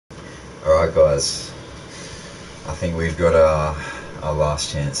Alright guys, I think we've got our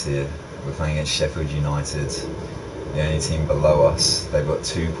last chance here. We're playing against Sheffield United, the only team below us. They've got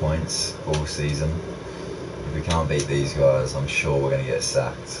 2 points all season. If we can't beat these guys, I'm sure we're going to get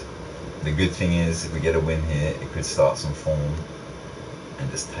sacked. The good thing is, if we get a win here, it could start some form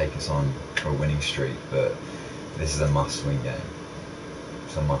and just take us on for a winning streak, but this is a must-win game.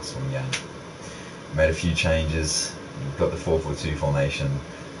 It's a must-win game. Made a few changes. We've got the 4-4-2 formation.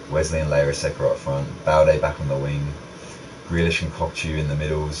 Wesley and Leira up front. Balde back on the wing. Grealish and Kokchu in the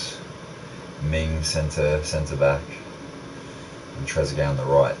middles. Ming centre back. And Trezeguet on the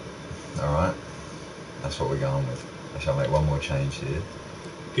right. Alright? That's what we're going with. I shall make one more change here.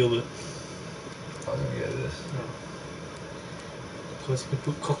 Gilbert. I was going to go with this. Of course, you can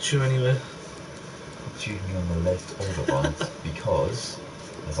put Kokchu anywhere. Kokchu can be on the left or the right because,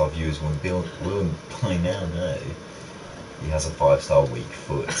 as our viewers will by now know, he has a 5-star weak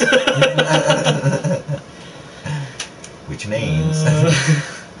foot. Which means...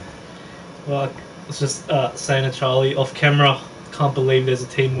 Well, it's just saying to Charlie off camera, can't believe there's a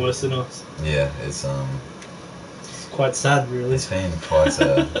team worse than us. Yeah, it's quite sad, really. It's been quite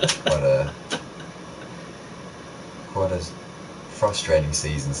a frustrating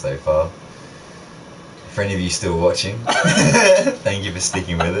season so far. For any of you still watching, thank you for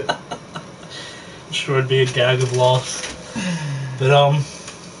sticking with it. I'm sure it'd be a gag of laughs. But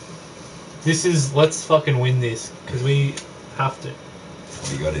this is, let's fucking win this, because we have to.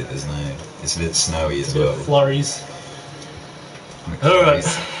 We got it. It's a bit snowy as a bit well. Of flurries. Alright,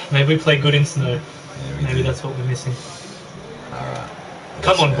 maybe we play good in snow. Yeah, maybe that's what we're missing. Alright.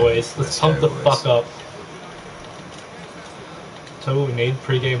 Come on, boys. Let's pump the fuck up. So what we need,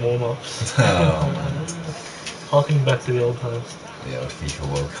 pre-game warm-ups. Oh, man. Harking back to the old times. The old FIFA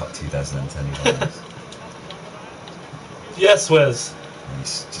World Cup 2010 times. Yes, Wes.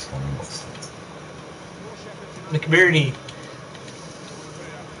 He's just gone and lost it. McBurney.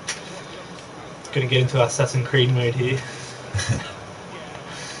 Gonna get into Assassin's Creed mode here.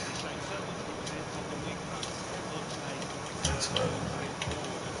 That's well.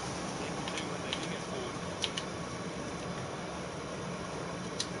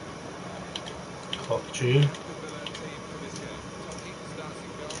 Kokchu. I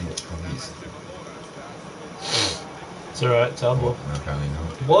think it's probably easy. It's alright, it's our ball. No, apparently not.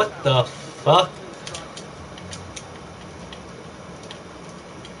 What the fuck?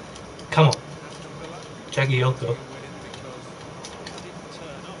 Come on. Jackie Yoko.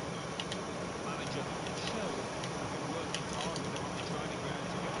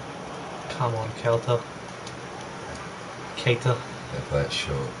 Come on, Kelta. Keita. They play it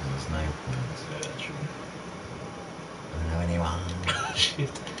short because there's no points. Yeah, true. I don't know anyone. Shit.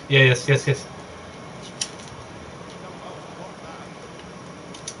 Yeah, yes.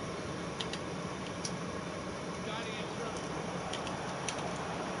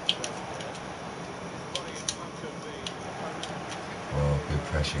 Oh, good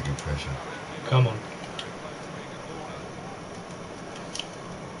pressure. Come on.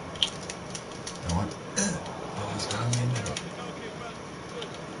 Come on. Oh, he's going in.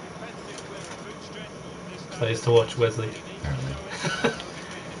 Plays to watch, Wesley. Apparently.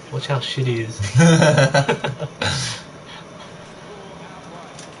 Watch how shit he is. That's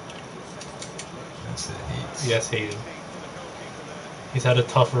it, Heats. Yes, he is. He's had a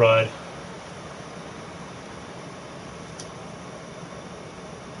tough ride.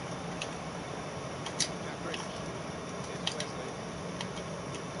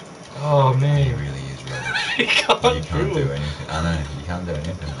 Oh He man. really is rubbish. You can't You can't do anything. I know, you can't do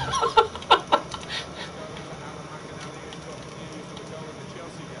anything.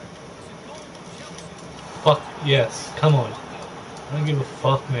 Fuck yes, come on. I don't give a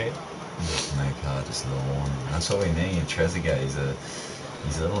fuck, mate. No card, just a little warning. That's what we need. Trezeguet, he's a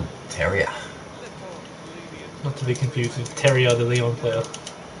little terrier. Not to be confused with Terrier, the Leon player.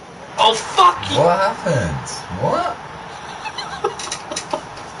 Oh fuck! What happened? What?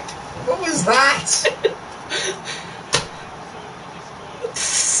 What was that?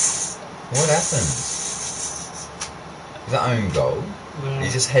 What happened? Was that own goal? No, He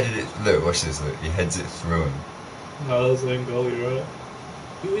just headed it. Look, watch this. Look, he heads it through him. no, that's the own goal, you're right.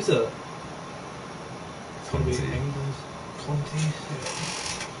 Who is it? It's gotta be Conte. Engels. Conte? Yeah.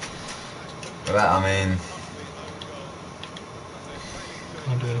 But that, I mean,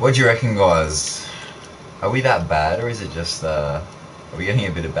 Can't do anything. what do you reckon, guys? Are we that bad, or is it just are we getting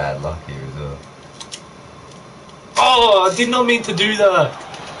a bit of bad luck here as well? Oh, I did not mean to do that.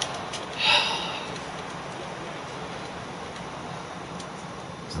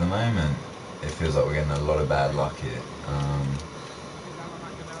 So at the moment, it feels like we're getting a lot of bad luck here.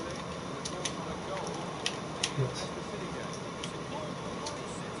 Yes.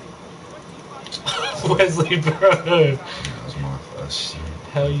 Wesley, bro. That was my first shit.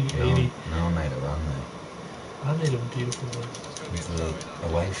 How you No, 80? no one made a run there. I made a beautiful one. With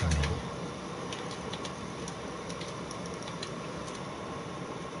away from me.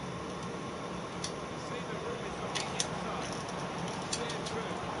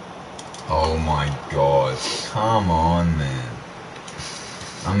 Oh my god. Come on, man.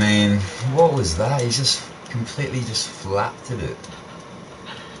 I mean, what was that? He just completely just flapped at it.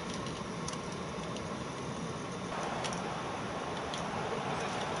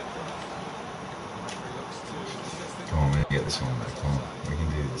 Come on, we're gonna get this one back. Come on, we can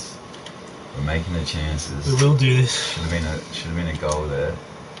do this. We're making the chances. We will do this. Should have been a goal there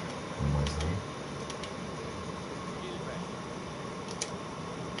from Wesley.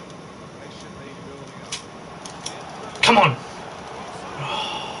 Come on.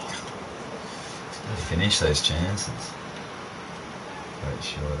 Finish those chances. Quite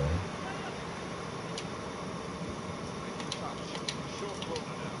short, eh?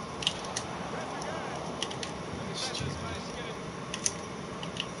 Stupid.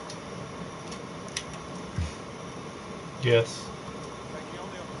 Yes.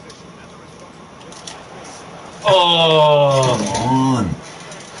 Oh.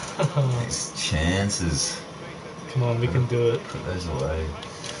 Come on. These chances. Come on, we can do it. Put those away.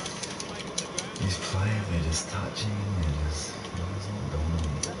 These players, they're just touching, they're just not doing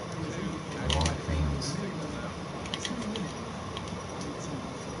the right things.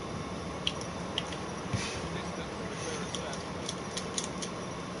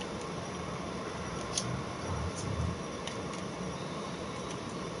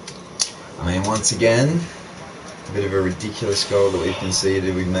 I mean, once again, a bit of a ridiculous goal that we've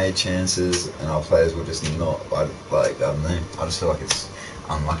conceded. We've made chances, and our players will just not. I don't know. I just feel like it's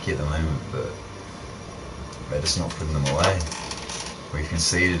unlucky at the moment, but they're just not putting them away. We've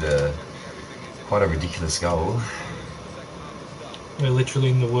conceded quite a ridiculous goal. We're literally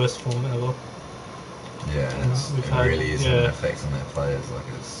in the worst form ever. Yeah, and it really is an effect on their players. Like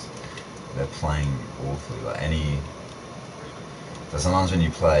they're playing awfully. Like so sometimes when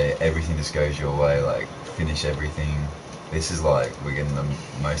you play, everything just goes your way. Like finish everything. This is like we're getting the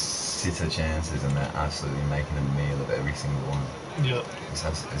most sitter chances, and they're absolutely making a meal of every single one. Yeah. It's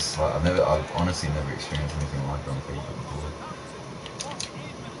like I've honestly never experienced anything like that on FIFA before.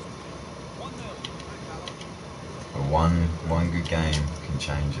 But one good game can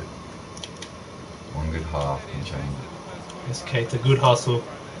change it. One good half can change it. It's okay, it's a good hustle.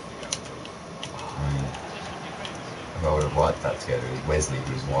 I mean, if I would have liked that to go to Wesley,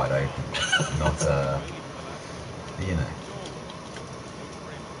 who was wide open, not you know.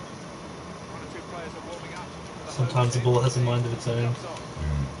 Sometimes the ball has a mind of its own.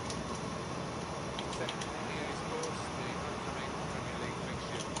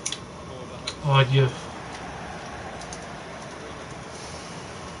 Oh, yeah.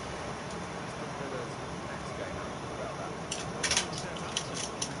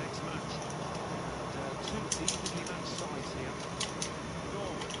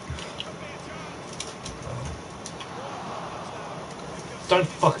 Don't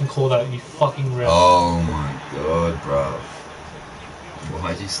fucking call that, you fucking ref. Oh my god, bruv.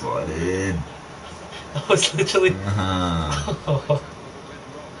 Why'd you slide in? That was literally... Uh-huh.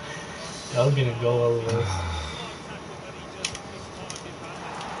 That was gonna go otherwise.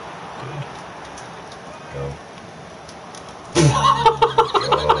 Go. Oh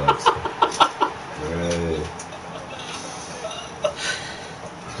my god. Dude. I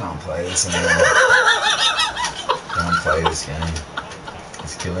can't play this anymore. Can't play this game.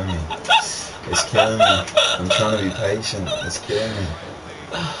 It's killing me. It's killing me. I'm trying to be patient. It's killing me.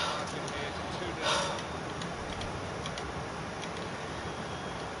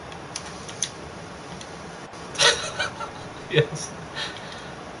 Yes.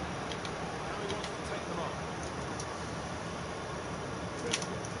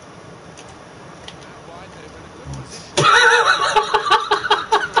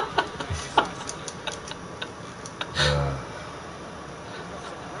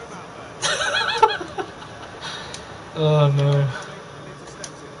 Oh no.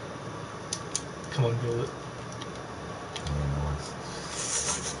 Come on, build it.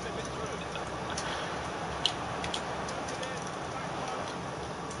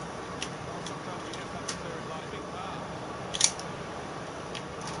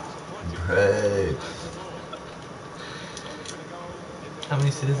 Great. How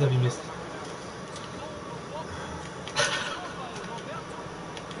many sitters have you missed?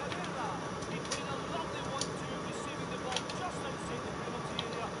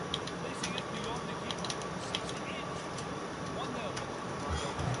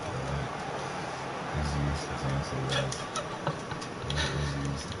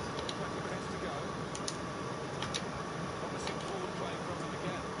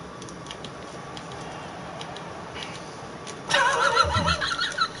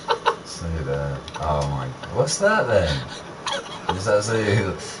 What's that then? Just actually,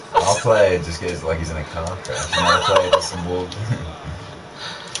 our player just gets like he's in a car crash. Another player does some walk.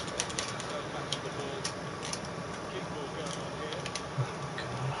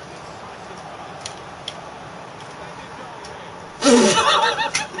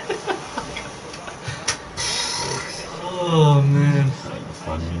 Oh man. It's not even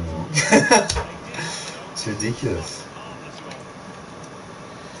fun anymore. It's ridiculous.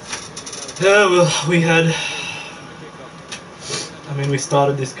 Yeah, well, we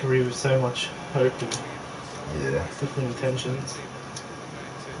started this career with so much hope and Yeah, different intentions.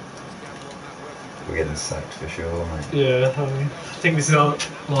 we're getting sacked for sure, mate. Yeah, I think this is our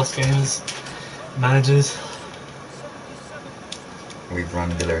last game as managers. We've run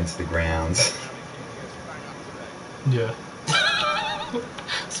Villa into the ground. Yeah.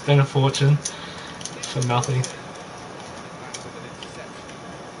 Spent a fortune for nothing.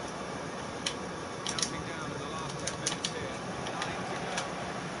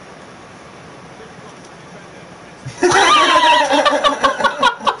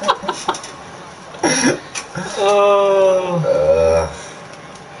 Oh.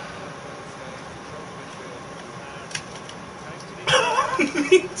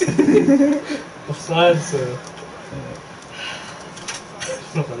 Offside, so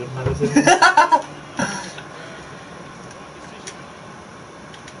not that it matters anymore.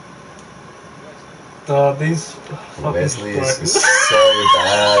 These fucking Wesley is strikers. so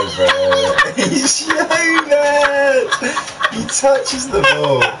bad, bro. He's so bad. He touches the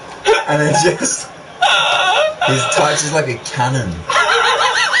ball and then just his touch is like a cannon.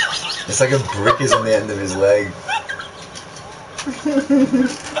 It's like a brick is on the end of his leg. There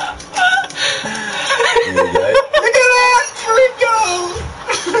you go. Look at that! Free goal!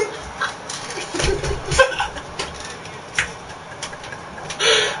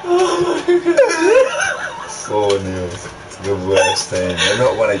 Oh my god. 4-0. It's the worst team. They've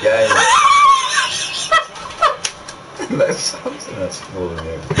not won a game. That's something that's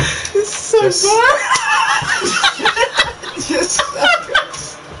 4-0. It's so bad. Just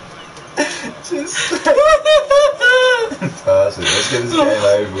pass it. Let's get this game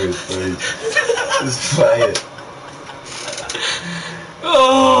over with, please. Just play it.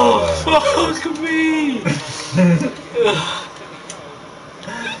 Oh, fuck me.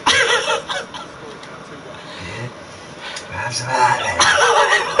 Have some of that, man.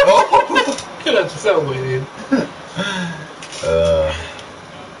 Oh! That's so weird.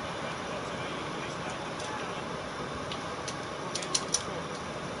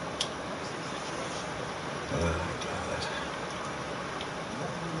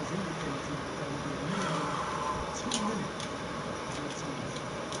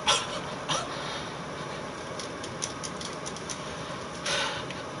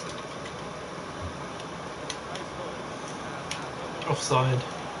 Offside.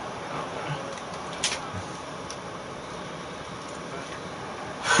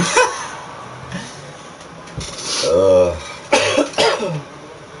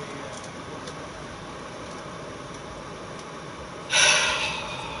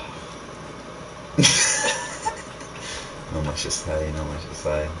 Not much to say, not much to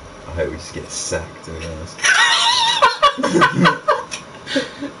say. I hope we just get sacked, to be honest.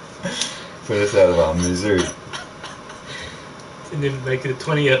 Put us out of our misery. Didn't even make it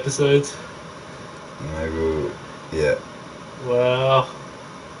 20 episodes. Maybe we'll, yeah. Wow.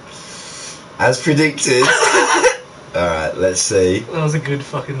 As predicted. Alright, let's see. That was a good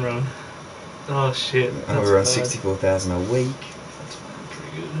fucking run. Oh shit. Oh, we're on 64,000 a week. That's fucking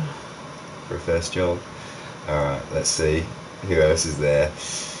pretty good. For a first job. Alright, let's see. Who else is there?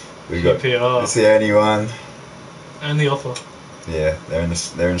 We got. QPR. It's the only one. Only offer. Yeah,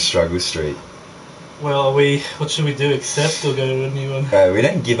 they're in struggle street. Well, what should we do? Accept or go to a new one? We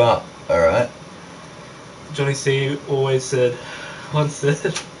don't give up, alright? Johnny C always said, once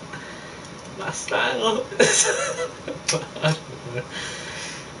said, my style. I don't know.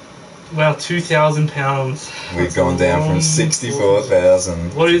 Wow, £2,000. We've gone down from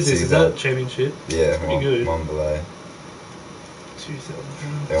 64,000. What is this? Is that championship? Yeah, pretty good. One below.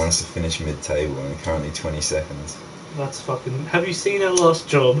 £2,000. They want us to finish mid-table and we're currently 22nd. That's fucking. Have you seen our last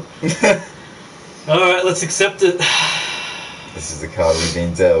job? Alright, let's accept it. This is the card we've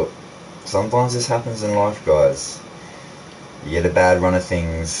been dealt. Sometimes this happens in life, guys. You get a bad run of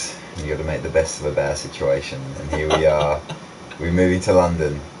things, you got to make the best of a bad situation. And here we are. We're moving to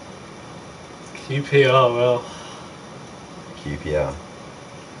London. QPR, well. QPR.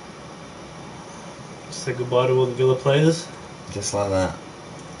 Say goodbye to all the Villa players. Just like that.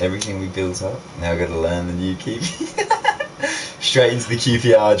 Everything we built up, now we've got to learn the new QPR. Straight into the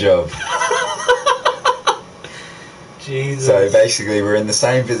QPR job. Jesus. So basically, we're in the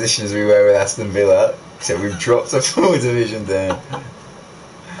same position as we were with Aston Villa, except we've dropped a full division down.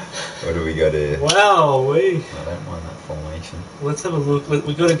 What do we got here? Wow, I don't mind that formation. Let's have a look.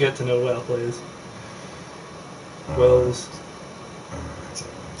 We got to get to know our players. Alright. Wells.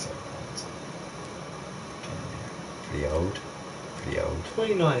 Pretty old.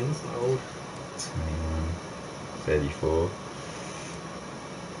 29 is not old. 21, 34,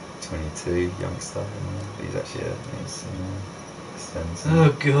 22, youngster. He's actually extensive.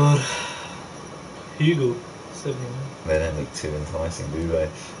 Oh god. Hugo, 79. They don't look too enticing, do they?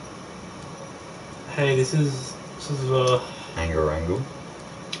 Hey, this is Angle.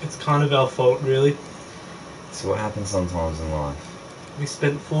 it's kind of our fault, really. So what happens sometimes in life? We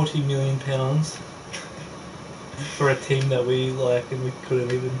spent £40 million for a team that we like, and we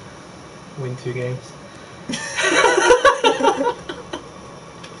couldn't even win 2 games.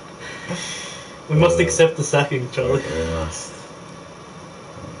 We must accept the sacking, Charlie. We must.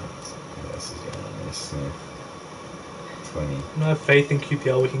 This is going to Smith. 20. I have faith in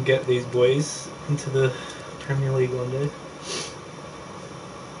QPR we can get these boys into the Premier League one day.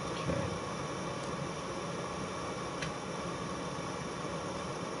 Okay.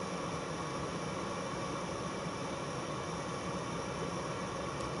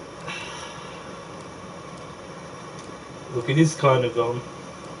 Look, it is kind of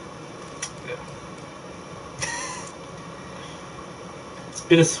yeah. It's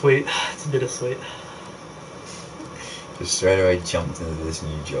bittersweet. It's bittersweet. Just straight away jumped into this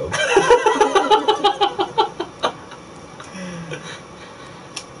new job.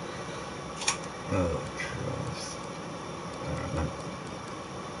 Oh Christ! I don't know.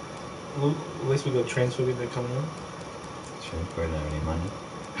 Well, at least we got transfer window coming up. Sure, we don't have any money.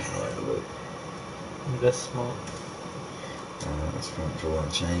 I'll have a look. Invest smart. That's pretty much all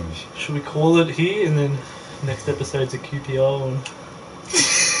I'll change. Should we call it here and then next episode's a QPR one?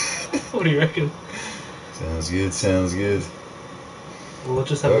 What do you reckon? Sounds good. Well, let's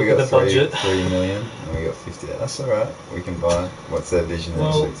just have a We look got at the budget. 3 million and we got 50. That's alright. We can buy. What's their vision and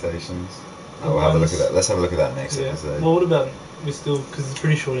Well, expectations? We'll have a look at that. Let's have a look at that next Yeah. episode. Well, what about we still, because it's a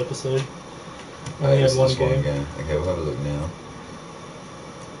pretty short episode. Oh, Only it's had one just game. Okay, we'll have a look now.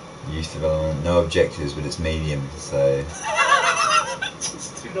 Youth development, no objectives, but it's medium, so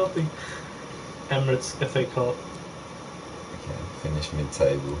Just 2-0. Emirates FA Cup. okay, finish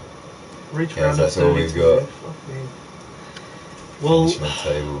mid-table. Reach Yeah, round that's of all we've 32. got. Fuck me. Well, Finish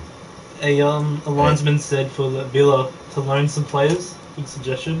mid-table. a linesman said for the Villa to loan some players. Good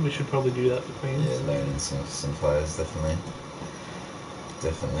suggestion. We should probably do that for Queens. Yeah, loaning some players, definitely.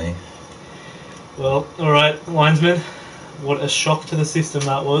 Well, alright, linesman. What a shock to the system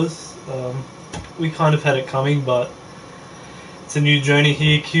that was. We kind of had it coming, but it's a new journey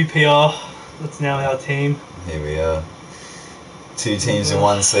here. QPR, that's now our team. Here we are. 2 teams in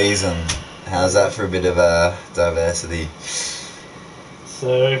one season. How's that for a bit of diversity?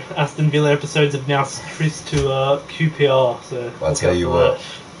 So, Aston Villa episodes have now switched to QPR. So I'll tell you what,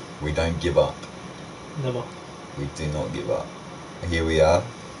 we don't give up. Never. We do not give up. Here we are.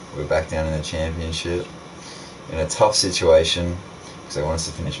 We're back down in the championship. In a tough situation, because they want us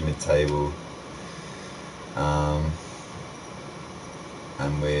to finish mid-table. And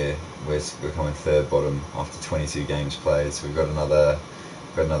we're coming 3rd bottom after 22 games played. So we've got another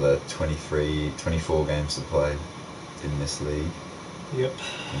 24 games to play in this league. Yep.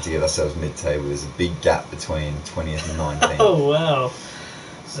 And to get ourselves mid-table, there's a big gap between 20th and 19th. Oh wow.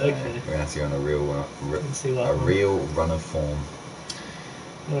 So Okay. we're gonna have to go on a Let's see that one. real run of form.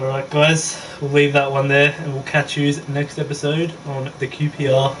 Alright guys, we'll leave that one there and we'll catch you next episode on the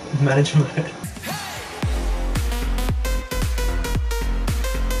QPR management.